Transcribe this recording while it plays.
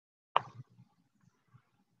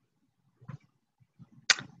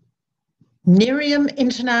Nerium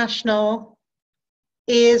International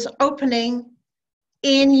is opening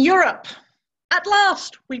in Europe. At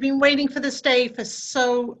last, we've been waiting for this day for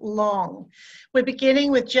so long. We're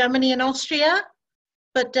beginning with Germany and Austria,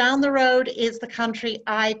 but down the road is the country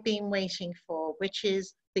I've been waiting for, which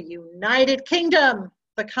is the United Kingdom,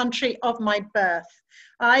 the country of my birth.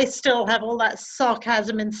 I still have all that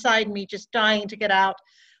sarcasm inside me, just dying to get out.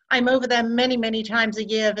 I'm over there many, many times a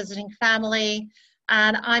year visiting family,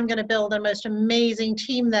 and I'm going to build a most amazing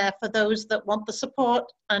team there for those that want the support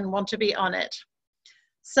and want to be on it.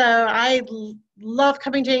 So I love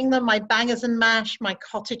coming to England, my bangers and mash, my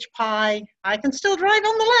cottage pie. I can still drive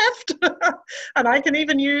on the left and I can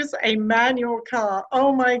even use a manual car.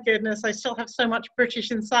 Oh my goodness, I still have so much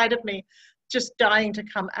British inside of me, just dying to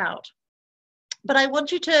come out. But I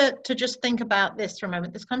want you to just think about this for a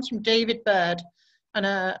moment. This comes from David Bird,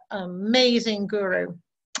 an amazing guru.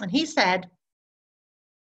 And he said,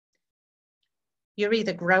 you're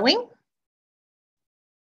either growing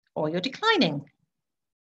or you're declining.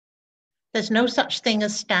 There's no such thing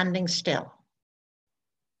as standing still.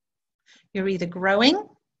 You're either growing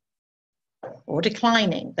or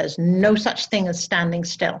declining. There's no such thing as standing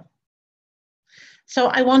still. So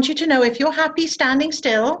I want you to know, if you're happy standing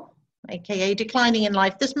still, aka declining in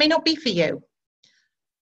life, this may not be for you.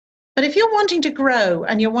 But if you're wanting to grow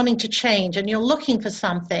and you're wanting to change and you're looking for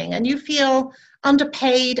something and you feel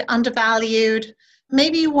underpaid, undervalued,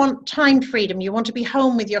 maybe you want time freedom, you want to be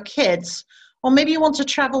home with your kids, or maybe you want to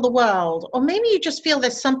travel the world, or maybe you just feel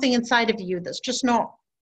there's something inside of you that's just not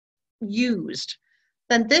used,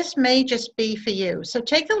 then this may just be for you. So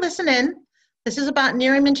take a listen in. This is about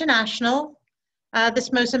Nerium International.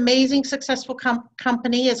 This most amazing, successful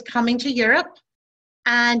company is coming to Europe,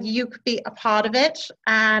 and you could be a part of it,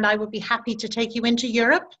 and I would be happy to take you into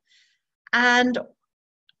Europe. And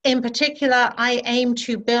in particular, I aim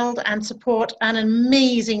to build and support an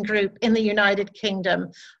amazing group in the United Kingdom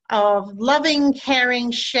of loving, caring,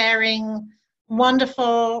 sharing,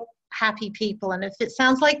 wonderful, happy people. And if it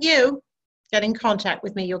sounds like you, get in contact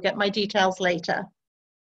with me. You'll get my details later.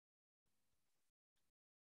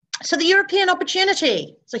 So the European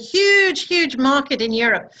opportunity, it's a huge, huge market in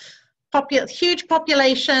Europe. Huge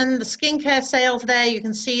population, the skincare sales there, you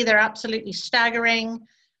can see they're absolutely staggering.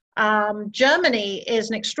 Germany is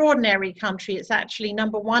an extraordinary country. It's actually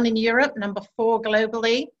 #1 in Europe, #4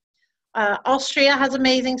 globally. Austria has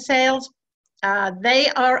amazing sales. They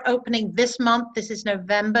are opening this month. This is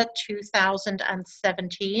November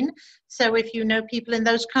 2017. So if you know people in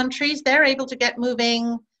those countries, they're able to get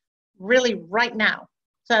moving really right now.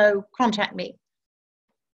 So contact me.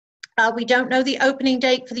 We don't know the opening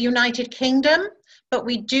date for the United Kingdom, but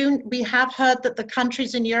we have heard that the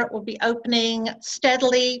countries in Europe will be opening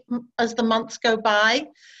steadily as the months go by.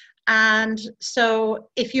 And so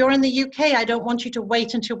if you're in the UK, I don't want you to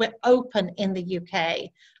wait until we're open in the UK.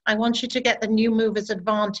 I want you to get the new movers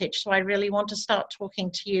advantage. So I really want to start talking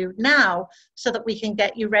to you now so that we can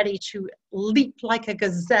get you ready to leap like a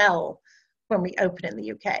gazelle when we open in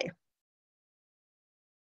the UK.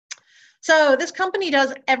 So this company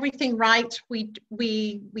does everything right. We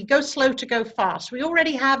go slow to go fast. We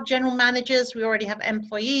already have general managers. We already have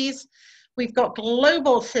employees. We've got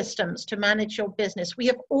global systems to manage your business. We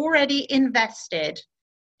have already invested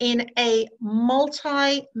in a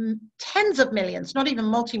tens of millions, not even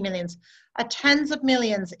multi-millions, tens of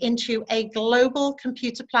millions into a global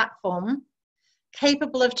computer platform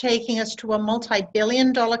capable of taking us to a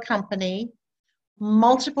multi-billion-dollar company,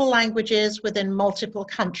 multiple languages within multiple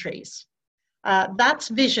countries. That's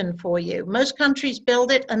vision for you. Most countries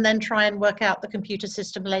build it and then try and work out the computer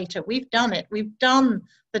system later. We've done it. We've done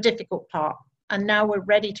the difficult part, and now we're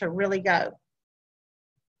ready to really go.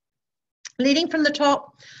 Leading from the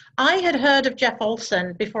top, I had heard of Jeff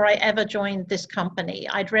Olson before I ever joined this company.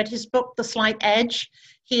 I'd read his book, The Slight Edge.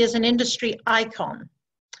 He is an industry icon.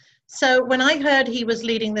 So when I heard he was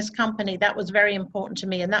leading this company, that was very important to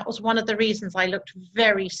me. And that was one of the reasons I looked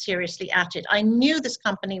very seriously at it. I knew this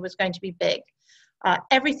company was going to be big.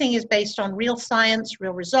 Everything is based on real science,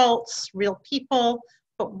 real results, real people,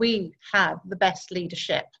 but we have the best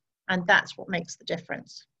leadership. And that's what makes the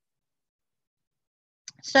difference.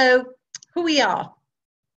 So who we are.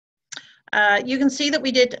 You can see that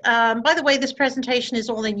we did, by the way, this presentation is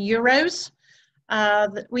all in euros.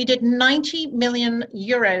 We did 90 million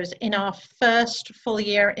euros in our first full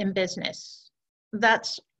year in business.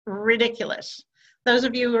 That's ridiculous. Those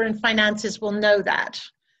of you who are in finances will know that,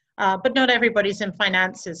 but not everybody's in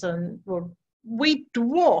finances, and we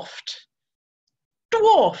dwarfed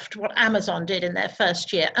what Amazon did in their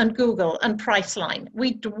first year, and Google and Priceline.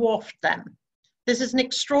 We dwarfed them. This is an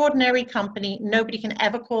extraordinary company. Nobody can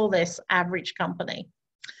ever call this average company.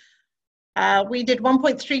 We did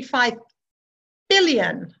 1.35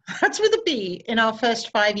 billion, that's with a B, in our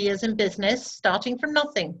first 5 years in business, starting from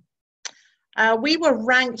nothing. We were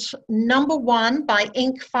ranked #1 by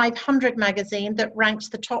Inc. 500 magazine that ranks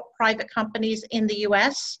the top private companies in the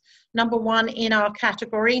US, #1 in our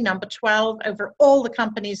category, number 12 over all the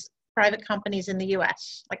companies, private companies in the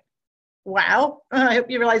US. Like, wow, I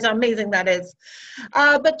hope you realize how amazing that is.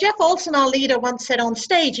 But Jeff Olson, our leader, once said on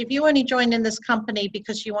stage, if you only join in this company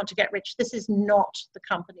because you want to get rich, this is not the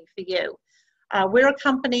company for you. We're a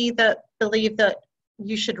company that believe that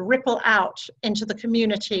you should ripple out into the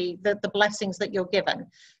community the blessings that you're given.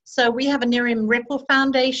 So we have a Nerium Ripple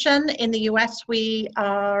Foundation. In the US, we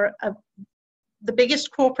are the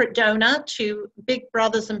biggest corporate donor to Big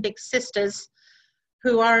Brothers and Big Sisters,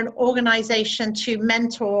 who are an organization to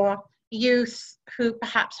mentor youth who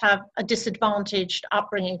perhaps have a disadvantaged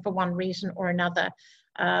upbringing for one reason or another.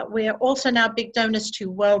 We are also now big donors to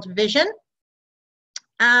World Vision.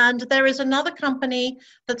 And there is another company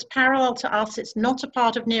that's parallel to us. It's not a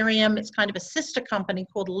part of Nerium. It's kind of a sister company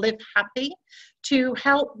called Live Happy, to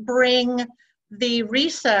help bring the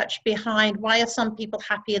research behind why are some people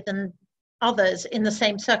happier than others in the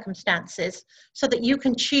same circumstances, so that you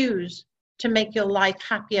can choose to make your life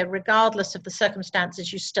happier regardless of the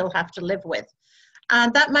circumstances you still have to live with.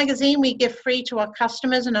 And that magazine we give free to our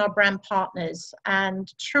customers and our brand partners.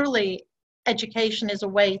 And truly, education is a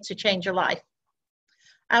way to change your life.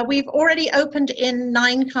 We've already opened in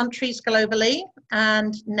 9 countries globally,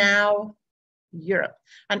 and now Europe.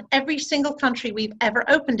 And every single country we've ever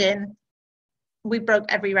opened in, we broke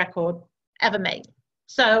every record ever made.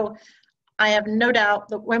 So I have no doubt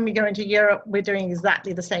that when we go into Europe, we're doing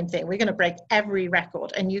exactly the same thing. We're going to break every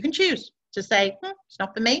record, and you can choose to say, it's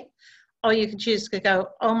not for me, or you can choose to go,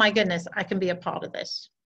 oh my goodness, I can be a part of this.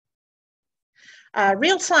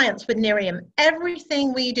 Real science with Nerium.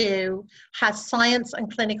 Everything we do has science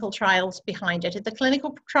and clinical trials behind it. If the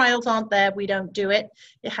clinical trials aren't there, we don't do it.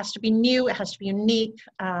 It has to be new, it has to be unique.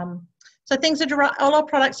 So things are all our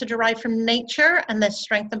products are derived from nature, and they're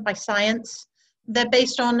strengthened by science. They're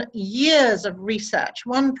based on years of research.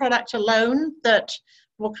 One product alone that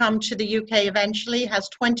will come to the UK eventually has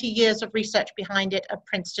 20 years of research behind it at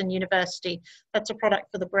Princeton University. That's a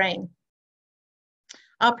product for the brain.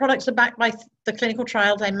 Our products are backed by the clinical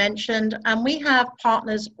trials I mentioned, and we have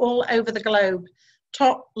partners all over the globe,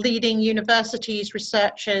 top leading universities,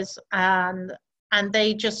 researchers, and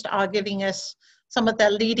they just are giving us some of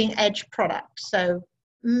their leading edge products. So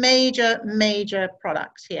major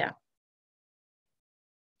products here.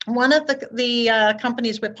 One of the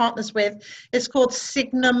companies we're partners with is called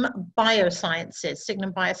Signum Biosciences,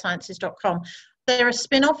 signumbiosciences.com. They're a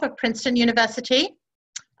spin-off of Princeton University.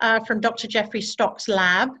 From Dr. Jeffrey Stock's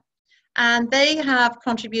lab, and they have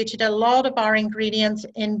contributed a lot of our ingredients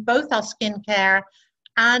in both our skincare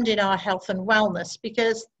and in our health and wellness,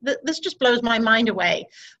 because this just blows my mind away.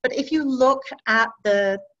 But if you look at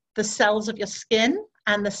the cells of your skin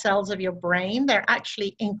and the cells of your brain, they're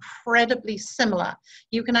actually incredibly similar.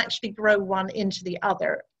 You can actually grow one into the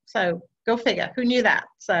other. So go figure, who knew that?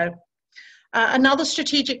 So another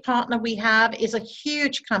strategic partner we have is a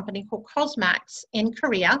huge company called Cosmax in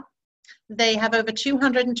Korea. They have over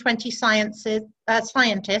 220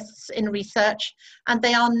 scientists in research, and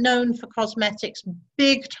they are known for cosmetics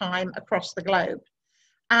big time across the globe.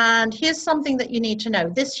 And here's something that you need to know.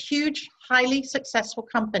 This huge, highly successful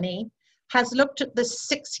company has looked at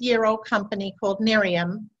this 6-year-old company called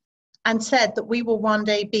Nerium and said that we will one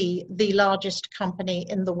day be the largest company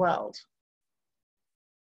in the world.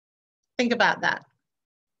 Think about that.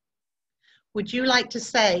 Would you like to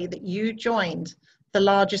say that you joined the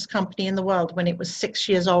largest company in the world when it was 6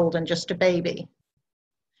 years old and just a baby?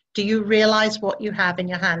 Do you realize what you have in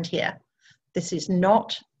your hand here? This is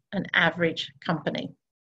not an average company.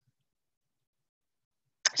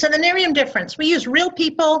 So the Nerium difference, we use real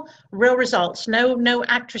people, real results. No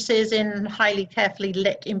actresses in highly carefully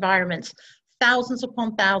lit environments. Thousands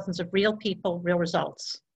upon thousands of real people, real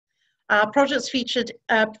results. Projects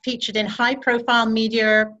featured in high-profile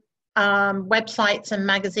media, websites and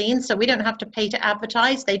magazines, so we don't have to pay to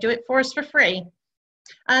advertise. They do it for us for free.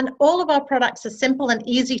 And all of our products are simple and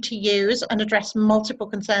easy to use and address multiple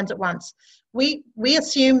concerns at once. We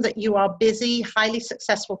assume that you are busy, highly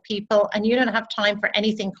successful people, and you don't have time for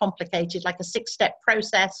anything complicated like a 6-step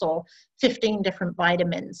process or 15 different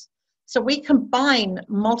vitamins. So we combine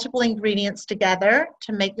multiple ingredients together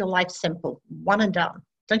to make your life simple, one and done.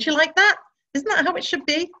 Don't you like that? Isn't that how it should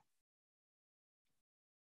be?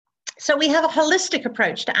 So we have a holistic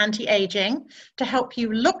approach to anti-aging to help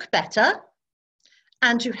you look better,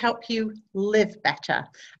 and to help you live better.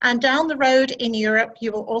 And down the road in Europe,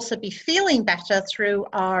 you will also be feeling better through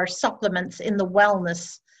our supplements in the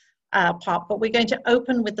wellness part. But we're going to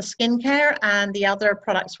open with the skincare, and the other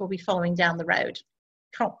products will be following down the road.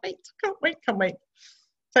 Can't wait, can't wait, can't wait.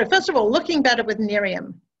 So first of all, looking better with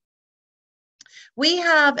Nerium. We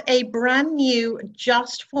have a brand new,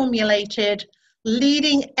 just formulated,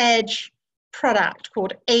 leading edge product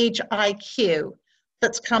called Age IQ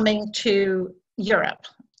that's coming to Europe.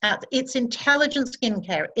 It's intelligent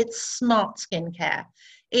skincare, it's smart skincare.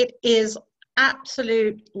 It is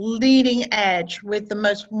absolute leading edge with the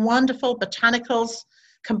most wonderful botanicals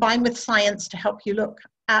combined with science to help you look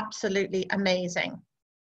absolutely amazing.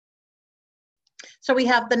 So we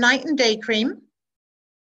have the night and day cream.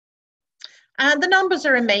 And the numbers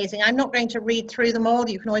are amazing. I'm not going to read through them all.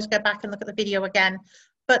 You can always go back and look at the video again.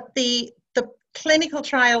 But the clinical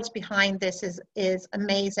trials behind this is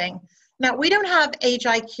amazing. Now, we don't have Age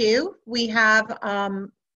IQ. We have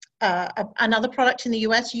another product in the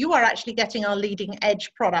US. You are actually getting our leading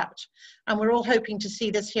edge product. And we're all hoping to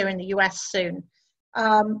see this here in the US soon.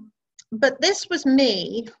 But this was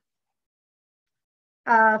me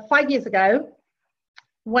 5 years ago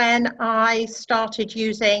when I started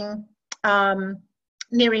using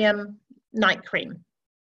Nerium night cream.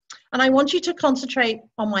 And I want you to concentrate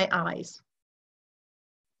on my eyes.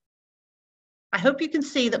 I hope you can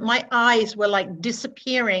see that my eyes were like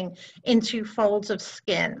disappearing into folds of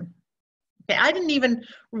skin. Okay, I didn't even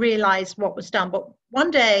realize what was done, but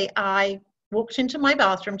one day I walked into my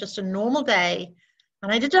bathroom, just a normal day,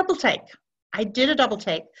 and I did a double take. I did a double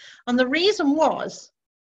take. And the reason was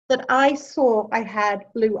that I saw I had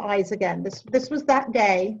blue eyes again. This was that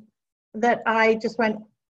day that I just went,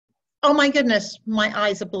 oh my goodness, my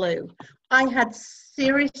eyes are blue. I had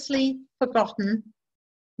seriously forgotten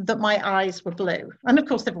that my eyes were blue. And of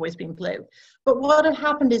course, they've always been blue. But what had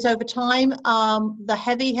happened is over time, the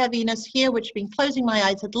heaviness here, which had been closing my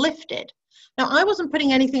eyes, had lifted. Now, I wasn't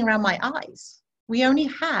putting anything around my eyes. We only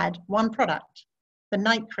had one product, the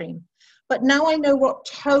night cream. But now I know what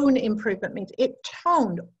tone improvement means. It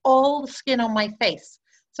toned all the skin on my face.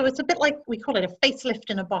 So it's a bit like, we call it a facelift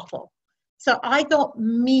in a bottle. So I got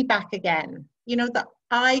me back again. You know, that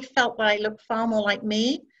I felt that I looked far more like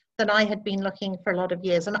me than I had been looking for a lot of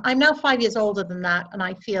years. And I'm now 5 years older than that, and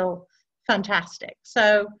I feel fantastic.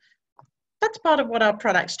 So that's part of what our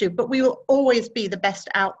products do, but we will always be the best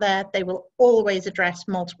out there. They will always address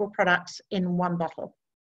multiple products in one bottle.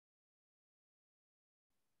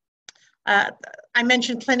 I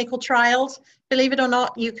mentioned clinical trials. Believe it or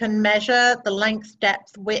not, you can measure the length,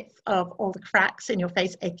 depth, width of all the cracks in your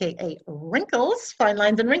face, aka wrinkles, fine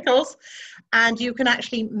lines and wrinkles, and you can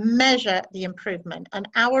actually measure the improvement. And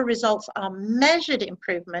our results are measured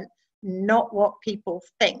improvement, not what people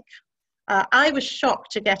think. I was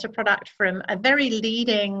shocked to get a product from a very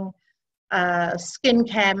leading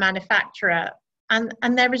skincare manufacturer,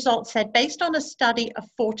 and their results said, based on a study of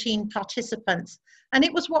 14 participants, and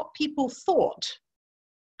it was what people thought.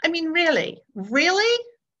 I mean, really? Really?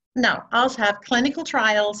 No, ours have clinical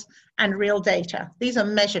trials and real data. These are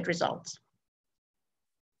measured results.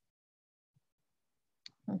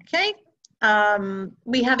 Okay.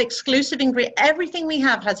 We have exclusive ingredients. Everything we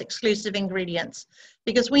have has exclusive ingredients,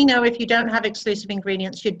 because we know if you don't have exclusive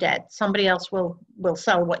ingredients, you're dead. Somebody else will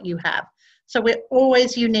sell what you have. So we're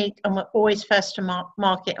always unique, and we're always first to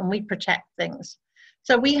market, and we protect things.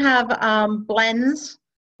 So we have blends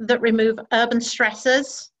that remove urban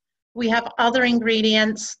stressors. We have other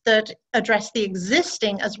ingredients that address the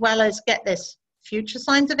existing as well as, get this, future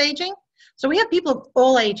signs of aging. So we have people of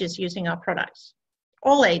all ages using our products,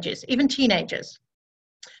 all ages, even teenagers.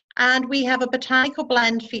 And we have a botanical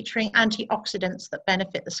blend featuring antioxidants that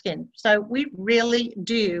benefit the skin. So we really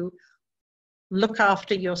do look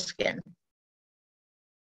after your skin.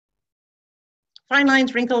 Fine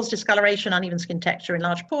lines, wrinkles, discoloration, uneven skin texture,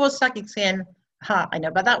 enlarged pores, sagging skin. I know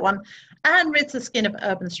about that one. And rids the skin of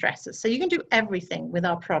urban stresses. So you can do everything with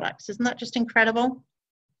our products. Isn't that just incredible?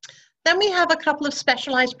 Then we have a couple of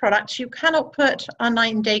specialized products. You cannot put our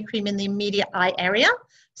night and day cream in the immediate eye area.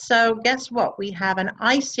 So guess what? We have an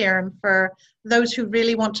eye serum for those who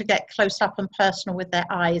really want to get close up and personal with their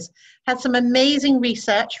eyes. Had some amazing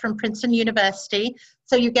research from Princeton University.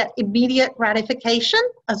 So you get immediate gratification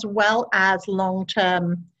as well as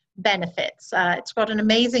long-term benefits. It's got an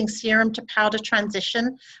amazing serum to powder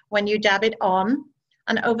transition when you dab it on.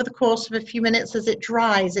 And over the course of a few minutes as it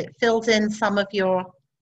dries, it fills in some of your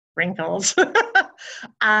wrinkles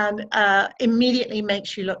and immediately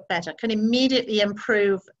makes you look better, can immediately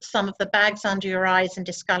improve some of the bags under your eyes and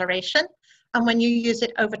discoloration. And when you use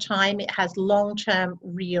it over time, it has long-term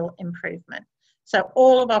real improvement. So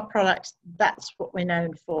all of our products, that's what we're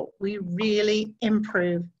known for. We really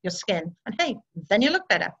improve your skin. And hey, then you look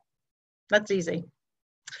better. That's easy.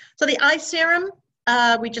 So the eye serum,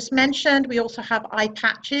 we just mentioned. We also have eye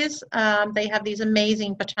patches. They have these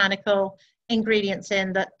amazing botanical ingredients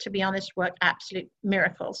in that, to be honest, work absolute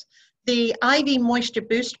miracles. The IV Moisture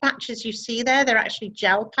Boost patches you see there, they're actually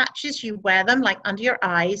gel patches. You wear them like under your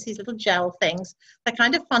eyes, these little gel things. They're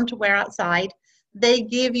kind of fun to wear outside. They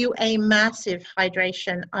give you a massive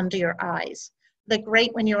hydration under your eyes. They're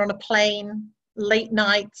great when you're on a plane, late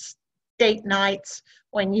nights, date nights,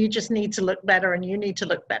 when you just need to look better and you need to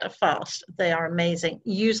look better fast. They are amazing.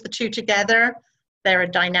 Use the two together. They're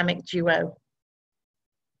a dynamic duo.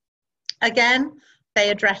 Again, they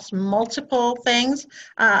address multiple things.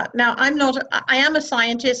 Now, I am a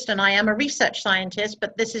scientist and I am a research scientist,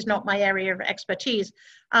 but this is not my area of expertise.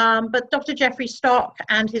 But Dr. Jeffrey Stock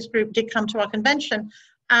and his group did come to our convention.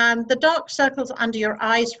 The dark circles under your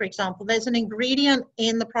eyes, for example, there's an ingredient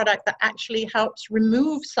in the product that actually helps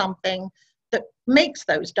remove something that makes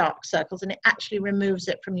those dark circles, and it actually removes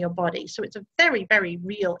it from your body. So it's a very, very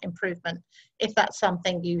real improvement if that's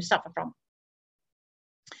something you suffer from.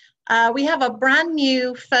 We have a brand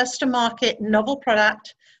new first to market novel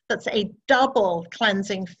product that's a double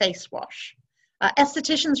cleansing face wash.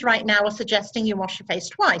 Estheticians right now are suggesting you wash your face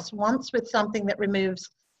twice, once with something that removes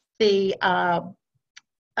the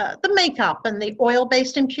makeup and the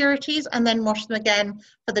oil-based impurities, and then wash them again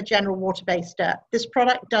for the general water-based dirt. This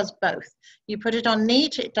product does both. You put it on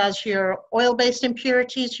neat, it does your oil-based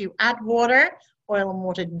impurities, you add water, oil and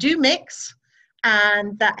water do mix,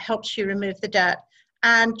 and that helps you remove the dirt.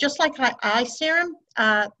 And just like our eye serum,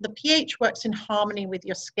 the pH works in harmony with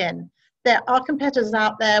your skin. There are competitors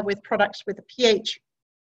out there with products with a pH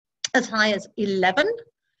as high as 11,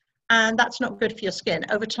 and that's not good for your skin.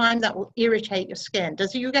 Over time, that will irritate your skin.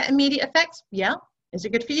 Does you get immediate effects? Yeah. Is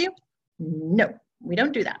it good for you? No, we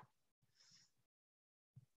don't do that.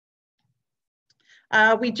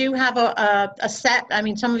 We do have a set. I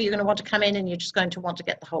mean, some of you are going to want to come in and you're just going to want to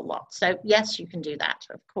get the whole lot. So yes, you can do that.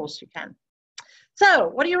 Of course you can. So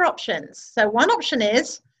what are your options? So one option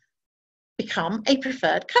is become a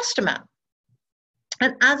preferred customer.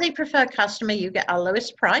 And as a preferred customer, you get our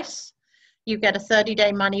lowest price. You get a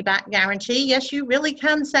 30-day money-back guarantee. Yes, you really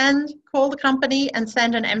can call the company and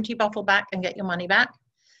send an empty bottle back and get your money back.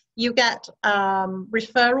 You get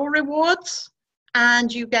referral rewards,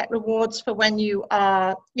 and you get rewards for when you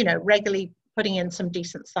are, regularly putting in some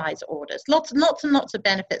decent size orders. Lots and lots of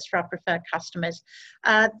benefits for our preferred customers.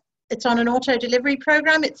 It's on an auto delivery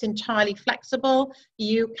program. It's entirely flexible.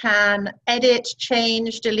 You can edit,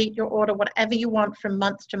 change, delete your order, whatever you want from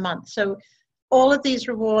month to month. So all of these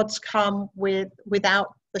rewards come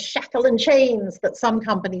without the shackle and chains that some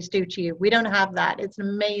companies do to you. We don't have that. It's an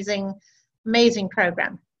amazing, amazing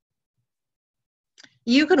program.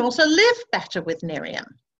 You can also live better with Nerium.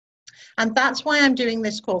 And that's why I'm doing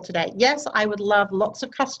this call today. Yes, I would love lots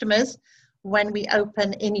of customers when we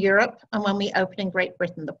open in Europe and when we open in Great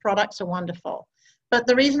Britain. The products are wonderful. But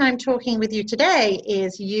the reason I'm talking with you today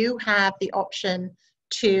is you have the option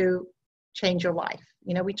to change your life.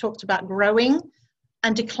 We talked about growing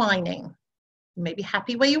and declining. You may be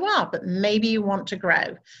happy where you are, but maybe you want to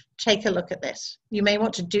grow. Take a look at this. You may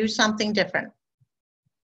want to do something different.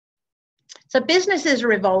 So businesses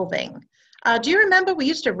are evolving. Do you remember we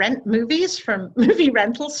used to rent movies from movie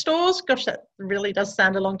rental stores? Gosh, that really does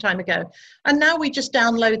sound a long time ago. And now we just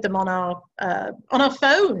download them on our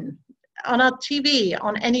phone, on our TV,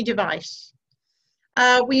 on any device.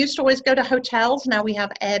 We used to always go to hotels. Now we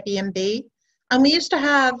have Airbnb. And we used to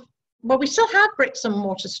have, well, we still have bricks and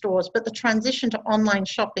mortar stores, but the transition to online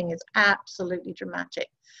shopping is absolutely dramatic.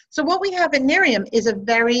 So what we have in Nerium is a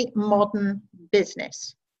very modern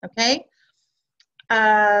business, okay?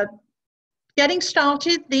 Getting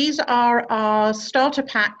started, these are our starter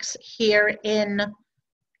packs here in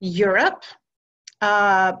Europe.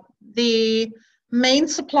 The main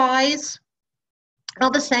supplies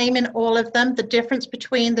are the same in all of them. The difference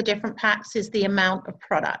between the different packs is the amount of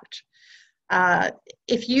product.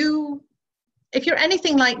 If you're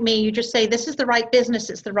anything like me, you just say, this is the right business,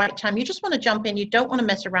 it's the right time. You just want to jump in, you don't want to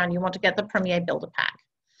mess around, you want to get the Premier Builder Pack.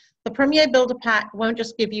 The Premier Builder Pack won't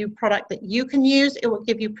just give you product that you can use, it will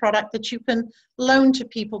give you product that you can loan to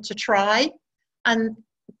people to try. And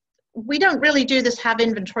we don't really do this have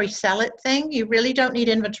inventory, sell it thing. You really don't need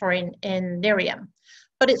inventory in Nerium.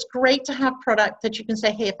 But it's great to have product that you can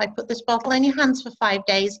say, hey, if I put this bottle in your hands for 5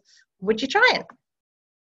 days, would you try it?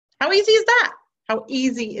 How easy is that? How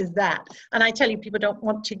easy is that? And I tell you, people don't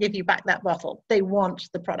want to give you back that bottle. They want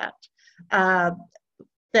the product.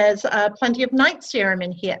 There's plenty of night serum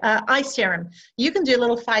in here, eye serum. You can do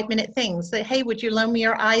little 5-minute things. Say, hey, would you loan me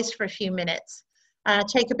your eyes for a few minutes?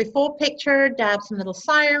 Take a before picture, dab some little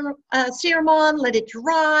serum on, let it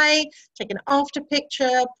dry, take an after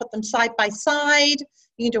picture, put them side by side.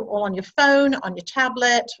 You can do it all on your phone, on your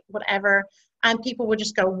tablet, whatever, and people will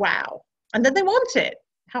just go, wow. And then they want it.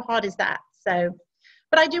 How hard is that? So,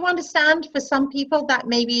 but I do understand for some people that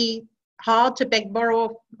may be hard to beg,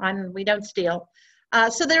 borrow, and we don't steal.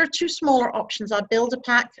 So there are 2 smaller options, our builder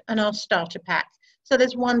pack and our starter pack. So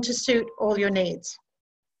there's one to suit all your needs.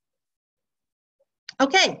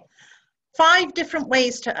 Okay, 5 different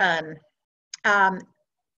ways to earn.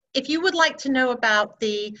 If you would like to know about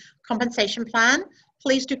the compensation plan,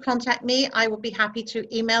 please do contact me. I will be happy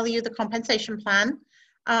to email you the compensation plan.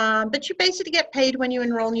 But you basically get paid when you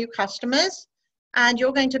enroll new customers, and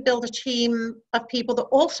you're going to build a team of people that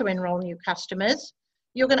also enroll new customers.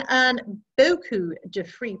 You're going to earn beaucoup de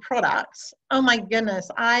free products. Oh my goodness,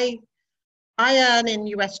 I earn in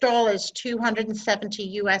US dollars 270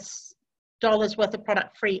 US dollars worth of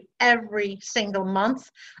product free every single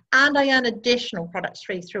month, and I earn additional products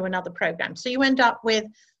free through another program. So you end up with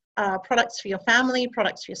products for your family,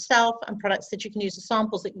 products for yourself, and products that you can use as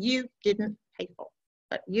samples that you didn't pay for.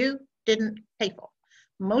 But you didn't pay for.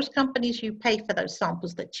 Most companies, you pay for those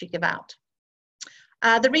samples that you give out.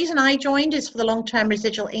 The reason I joined is for the long-term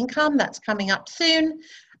residual income that's coming up soon.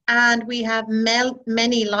 And we have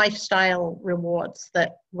many lifestyle rewards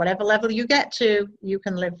that whatever level you get to, you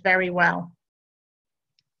can live very well.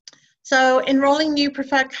 So enrolling new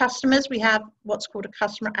preferred customers, we have what's called a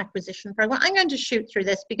customer acquisition program. I'm going to shoot through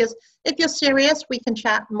this because if you're serious, we can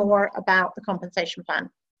chat more about the compensation plan.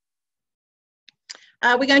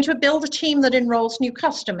 We're going to build a team that enrolls new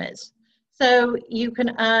customers. So you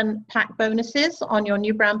can earn pack bonuses on your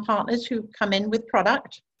new brand partners who come in with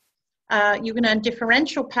product. You can earn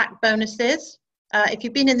differential pack bonuses. If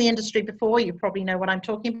you've been in the industry before, you probably know what I'm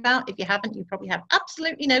talking about. If you haven't, you probably have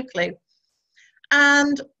absolutely no clue.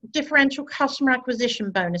 And differential customer acquisition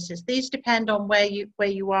bonuses. These depend on where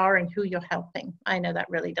you are and who you're helping. I know that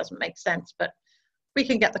really doesn't make sense, but we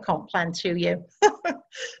can get the comp plan to you.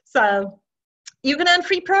 So you can earn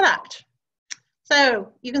free product.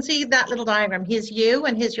 So you can see that little diagram. Here's you,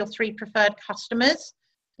 and here's your 3 preferred customers.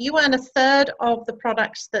 You earn 1/3 of the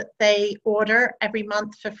products that they order every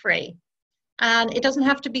month for free. And it doesn't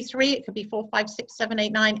have to be 3, it could be 4, 5, 6, 7,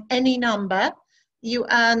 8, 9, any number. You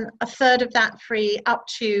earn 1/3 of that free up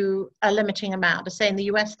to a limiting amount. To say in the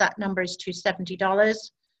US, that number is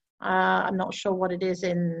 $270. I'm not sure what it is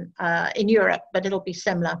in Europe, but it'll be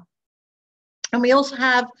similar. And we also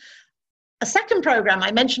have a second program.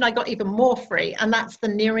 I mentioned I got even more free, and that's the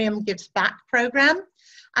Nerium Gives Back program.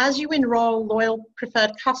 As you enroll loyal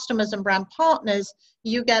preferred customers and brand partners,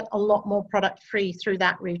 you get a lot more product free through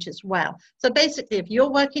that route as well. So basically, if you're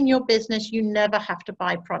working your business, you never have to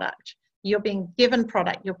buy product. You're being given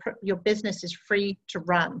product. Your business is free to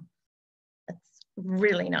run. It's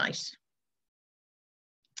really nice.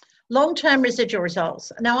 Long-term residual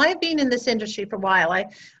results. Now, I've been in this industry for a while.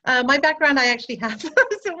 My background, I actually have,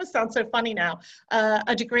 it almost sounds so funny now,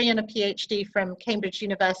 a degree and a PhD from Cambridge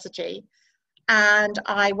University. And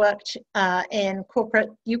I worked in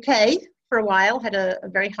corporate UK for a while, had a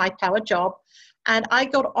very high-powered job. And I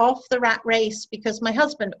got off the rat race because my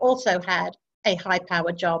husband also had a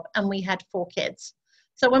high-powered job, and we had 4 kids.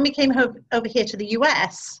 So when we came over here to the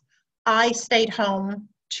US, I stayed home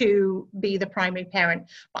to be the primary parent.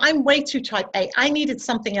 But I'm way too type A. I needed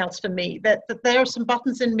something else for me, that there are some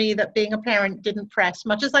buttons in me that being a parent didn't press.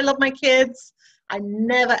 Much as I love my kids, I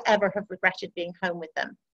never, ever have regretted being home with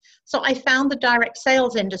them. So I found the direct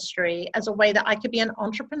sales industry as a way that I could be an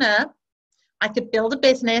entrepreneur, I could build a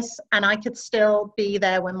business, and I could still be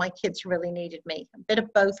there when my kids really needed me. A bit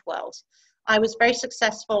of both worlds. I was very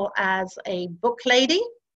successful as a book lady.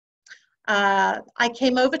 I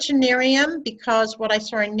came over to Nerium because what I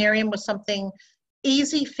saw in Nerium was something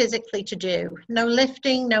easy physically to do. No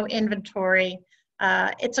lifting, no inventory.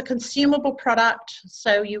 It's a consumable product,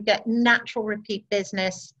 so you get natural repeat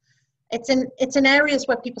business. It's in areas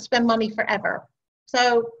where people spend money forever.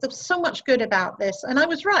 So there's so much good about this. And I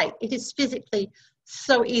was right. It is physically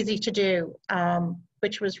so easy to do,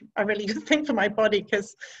 which was a really good thing for my body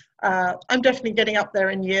because I'm definitely getting up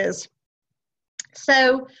there in years.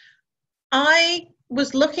 So I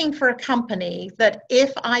was looking for a company that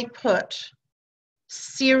if I put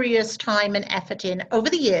serious time and effort in over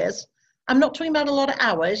the years, I'm not talking about a lot of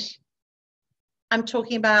hours, I'm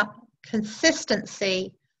talking about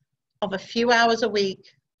consistency of a few hours a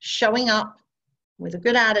week, showing up with a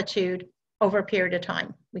good attitude over a period of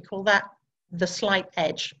time. We call that The Slight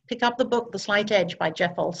Edge. Pick up the book, The Slight Edge by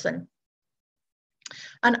Jeff Olson.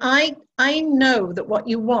 And I know that what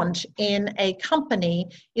you want in a company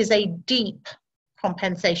is a deep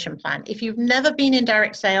compensation plan. If you've never been in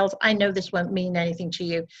direct sales, I know this won't mean anything to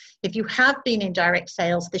you. If you have been in direct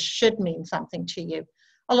sales, this should mean something to you.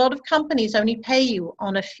 A lot of companies only pay you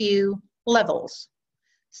on a few levels.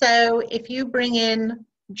 So if you bring in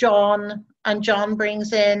John, and John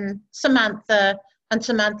brings in Samantha, and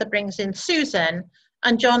Samantha brings in Susan,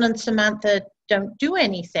 and John and Samantha don't do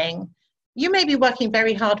anything, you may be working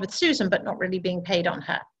very hard with Susan, but not really being paid on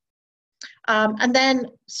her. And then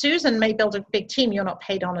Susan may build a big team you're not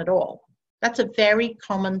paid on at all. That's a very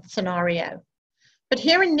common scenario. But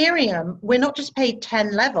here in Nerium, we're not just paid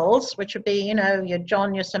 10 levels, which would be, you know, your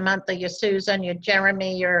John, your Samantha, your Susan, your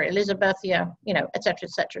Jeremy, your Elizabeth, your, you know, et cetera,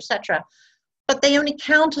 et cetera, et cetera. But they only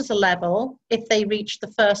count as a level if they reach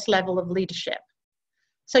the first level of leadership.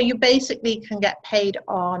 So you basically can get paid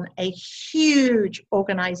on a huge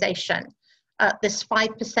organization. This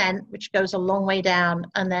 5%, which goes a long way down,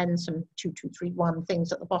 and then some 2, 2, 3, 1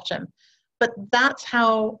 things at the bottom. But that's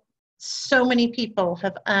how so many people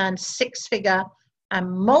have earned six-figure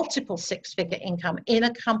and multiple six-figure income in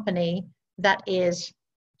a company that is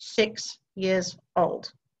 6 years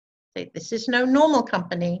old. This is no normal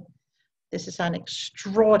company. This is an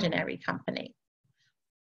extraordinary company.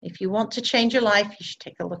 If you want to change your life, you should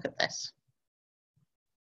take a look at this.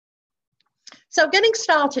 So getting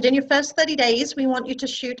started, in your first 30 days, we want you to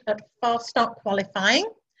shoot at fast start qualifying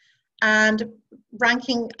and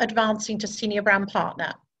ranking advancing to senior brand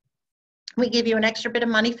partner. We give you an extra bit of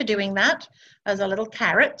money for doing that as a little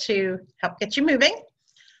carrot to help get you moving.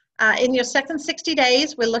 In your second 60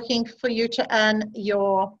 days, we're looking for you to earn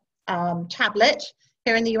your tablet.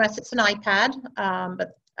 Here in the US, it's an iPad,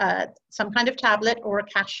 but some kind of tablet or a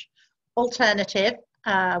cash alternative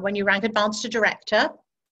when you rank advanced to director.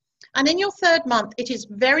 And in your third month, it is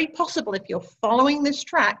very possible, if you're following this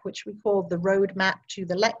track, which we call the roadmap to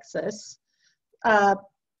the Lexus,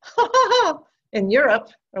 in Europe,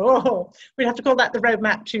 we'd have to call that the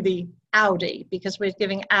roadmap to the Audi, because we're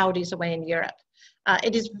giving Audis away in Europe.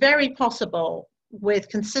 It is very possible, with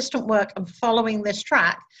consistent work and following this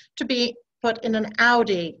track, to be put in an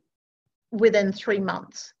Audi within 3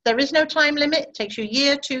 months. There is no time limit. It takes you a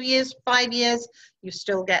year, 2 years, 5 years, you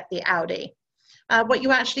still get the Audi. What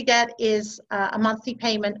you actually get is a monthly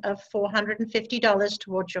payment of $450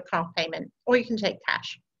 towards your car payment, or you can take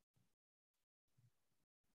cash.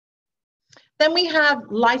 Then we have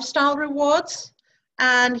lifestyle rewards,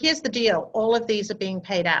 and here's the deal. All of these are being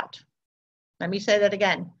paid out. Let me say that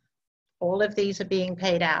again. All of these are being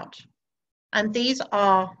paid out. And these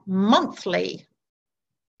are monthly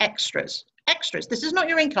extras. Extras. This is not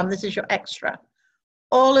your income. This is your extra.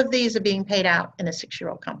 All of these are being paid out in a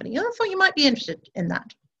 6-year-old company. I thought you might be interested in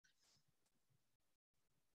that.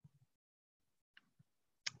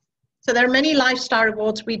 So there are many lifestyle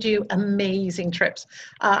rewards. We do amazing trips.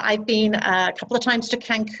 I've been a couple of times to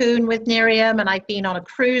Cancun with Nerium, and I've been on a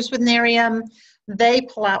cruise with Nerium. They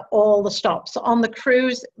pull out all the stops. On the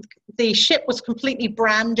cruise, the ship was completely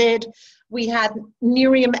branded. We had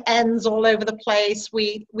Nerium ends all over the place.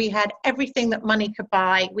 We had everything that money could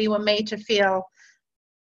buy. We were made to feel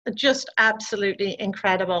just absolutely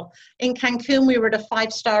incredible. In Cancun, we were at a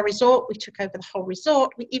 5-star resort. We took over the whole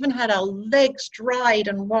resort. We even had our legs dried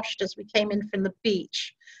and washed as we came in from the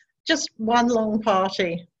beach. Just one long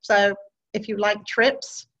party. So if you like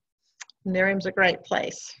trips, Nerium's a great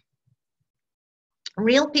place.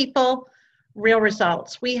 Real people, real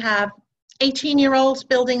results. We have 18-year-olds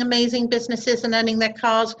building amazing businesses and earning their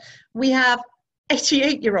cars. We have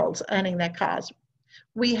 88-year-olds earning their cars.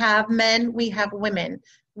 We have men, we have women.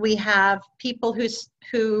 We have people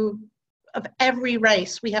who of every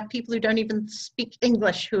race. We have people who don't even speak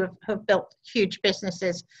English who have built huge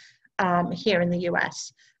businesses here in the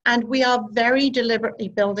US. And we are very deliberately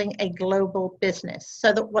building a global business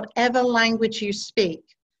so that whatever language you speak,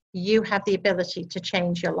 you have the ability to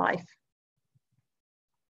change your life.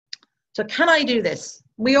 So can I do this?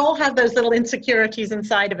 We all have those little insecurities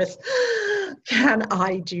inside of us. Can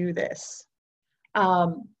I do this?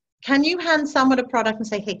 Can you hand someone a product and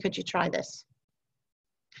say, hey, could you try this?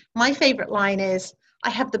 My favorite line is,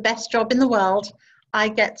 I have the best job in the world. I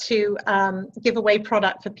get to give away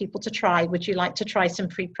product for people to try. Would you like to try some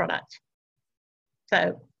free product?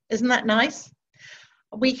 So isn't that nice?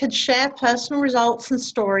 We could share personal results and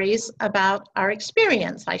stories about our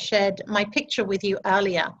experience. I shared my picture with you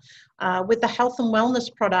earlier. With the health and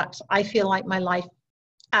wellness products, I feel like my life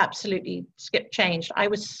absolutely changed. I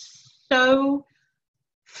was so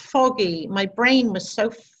foggy. My brain was so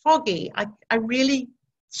foggy. I really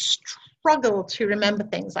struggle to remember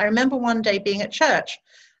things. I remember one day being at church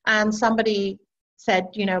and somebody said,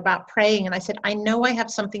 you know, about praying. And I said, I know I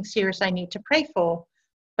have something serious I need to pray for,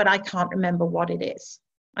 but I can't remember what it is.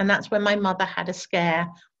 And that's when my mother had a scare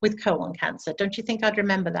with colon cancer. Don't you think I'd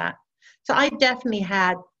remember that? So I definitely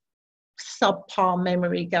had subpar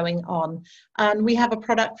memory going on. And we have a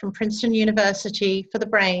product from Princeton University for the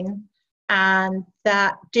brain, and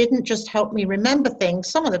that didn't just help me remember things.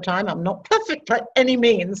 Some of the time I'm not perfect by any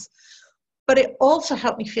means, but it also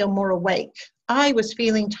helped me feel more awake. I was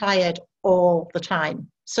feeling tired all the time.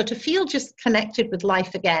 So to feel just connected with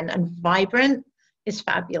life again and vibrant is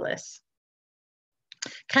fabulous.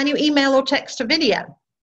 Can you email or text a video?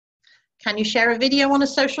 Can you share a video on a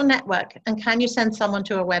social network? And can you send someone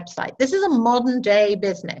to a website? This is a modern day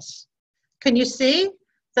business. Can you see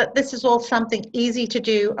that this is all something easy to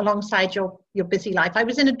do alongside your busy life? I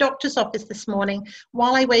was in a doctor's office this morning.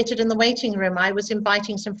 While I waited in the waiting room, I was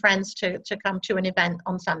inviting some friends to come to an event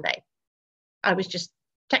on Sunday. I was just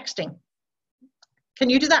texting.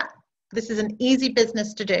 Can you do that? This is an easy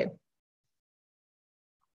business to do.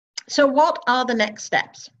 So what are the next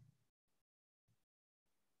steps?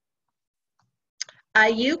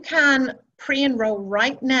 You can pre-enroll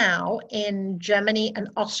right now in Germany and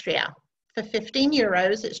Austria for 15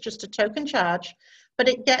 euros. It's just a token charge, but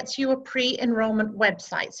it gets you a pre-enrollment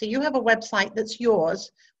website. So you have a website that's yours,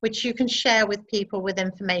 which you can share with people with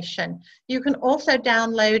information. You can also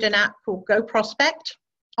download an app called Go Prospect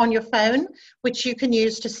on your phone, which you can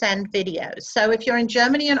use to send videos. So if you're in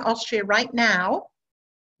Germany and Austria right now,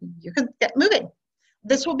 you can get moving.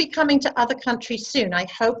 This will be coming to other countries soon. I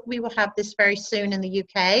hope we will have this very soon in the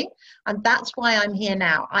UK, and that's why I'm here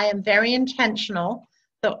now. I am very intentional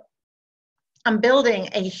that I'm building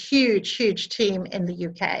a huge, huge team in the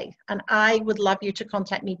UK, and I would love you to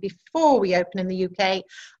contact me before we open in the UK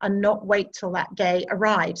and not wait till that day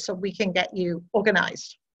arrives so we can get you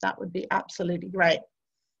organized. That would be absolutely great.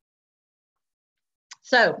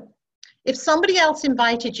 So if somebody else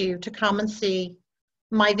invited you to come and see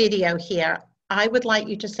my video here, I would like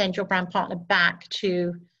you to send your brand partner back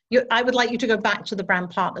to you. I would like you to go back to the brand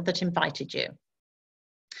partner that invited you.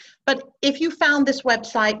 But if you found this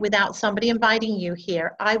website without somebody inviting you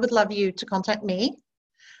here, I would love you to contact me.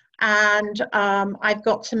 And I've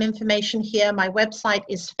got some information here. My website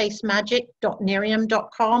is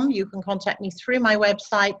facemagic.nerium.com. You can contact me through my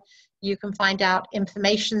website. You can find out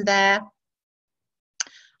information there.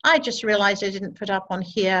 I just realized I didn't put up on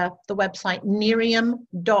here the website nerium.eu.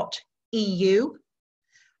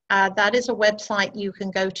 That is a website you can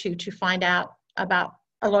go to find out about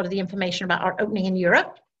a lot of the information about our opening in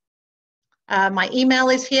Europe. My email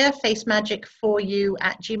is here,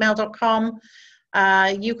 facemagic4you@gmail.com.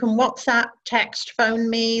 You can WhatsApp, text, phone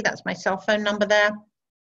me. That's my cell phone number there.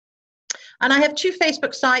 And I have two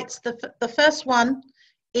Facebook sites. The first one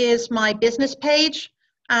is my business page,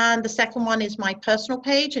 and the second one is my personal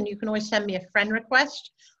page, and you can always send me a friend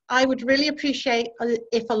request. I would really appreciate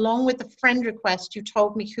if along with the friend request, you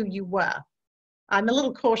told me who you were. I'm a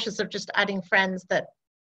little cautious of just adding friends that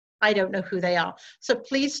I don't know who they are. So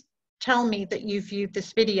please tell me that you viewed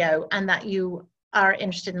this video and that you are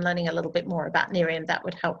interested in learning a little bit more about Nerium. That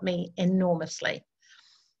would help me enormously.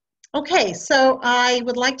 Okay, so I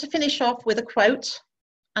would like to finish off with a quote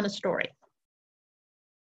and a story.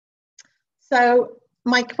 So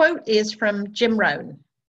my quote is from Jim Rohn.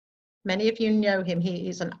 Many of you know him. He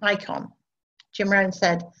is an icon. Jim Rohn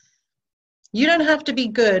said, "You don't have to be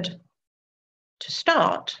good to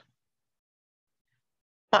start,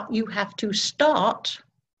 but you have to start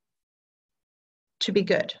to be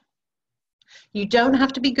good." You don't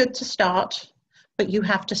have to be good to start, but you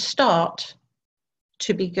have to start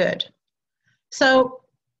to be good. So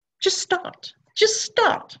just start. Just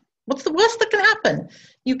start. What's the worst that can happen?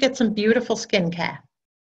 You get some beautiful skincare.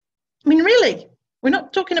 I mean, really, we're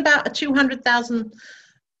not talking about a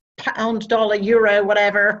 £200,000, dollar, euro,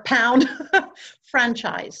 whatever, pound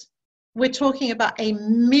franchise. We're talking about a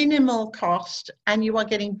minimal cost, and you are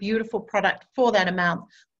getting beautiful product for that amount.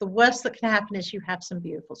 The worst that can happen is you have some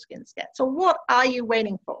beautiful skincare. So what are you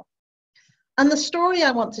waiting for? And the story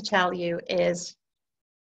I want to tell you is,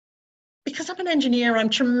 because I'm an engineer, I'm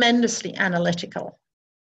tremendously analytical.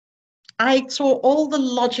 I saw all the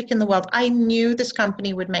logic in the world. I knew this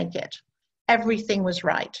company would make it. Everything was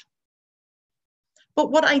right.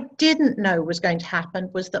 But what I didn't know was going to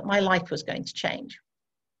happen was that my life was going to change.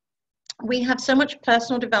 We have so much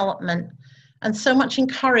personal development and so much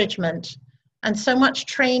encouragement and so much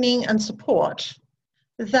training and support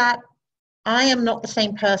that I am not the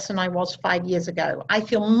same person I was 5 years ago. I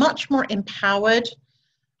feel much more empowered.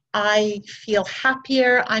 I feel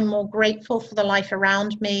happier. I'm more grateful for the life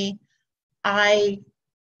around me. I'm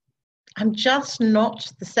just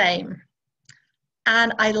not the same.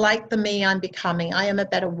 And I like the me I'm becoming. I am a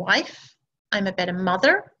better wife. I'm a better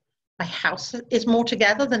mother. My house is more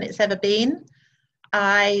together than it's ever been.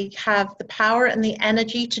 I have the power and the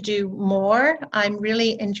energy to do more. I'm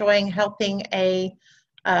really enjoying helping a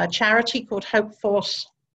charity called Hope Force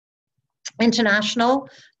International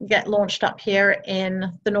get launched up here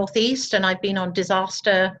in the Northeast, and I've been on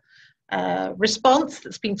disaster response.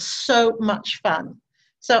 That's been so much fun.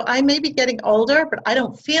 So I may be getting older, but I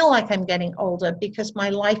don't feel like I'm getting older because my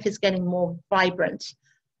life is getting more vibrant.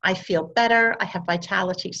 I feel better, I have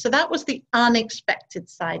vitality. So that was the unexpected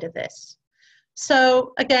side of this.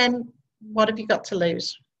 So again, what have you got to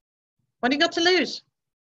lose? What have you got to lose?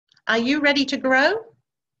 Are you ready to grow,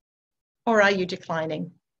 or are you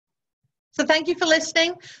declining? So thank you for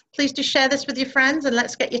listening. Please do share this with your friends, and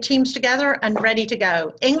let's get your teams together and ready to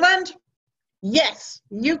go. England? Yes.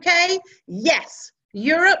 UK? Yes.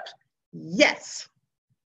 Europe? Yes.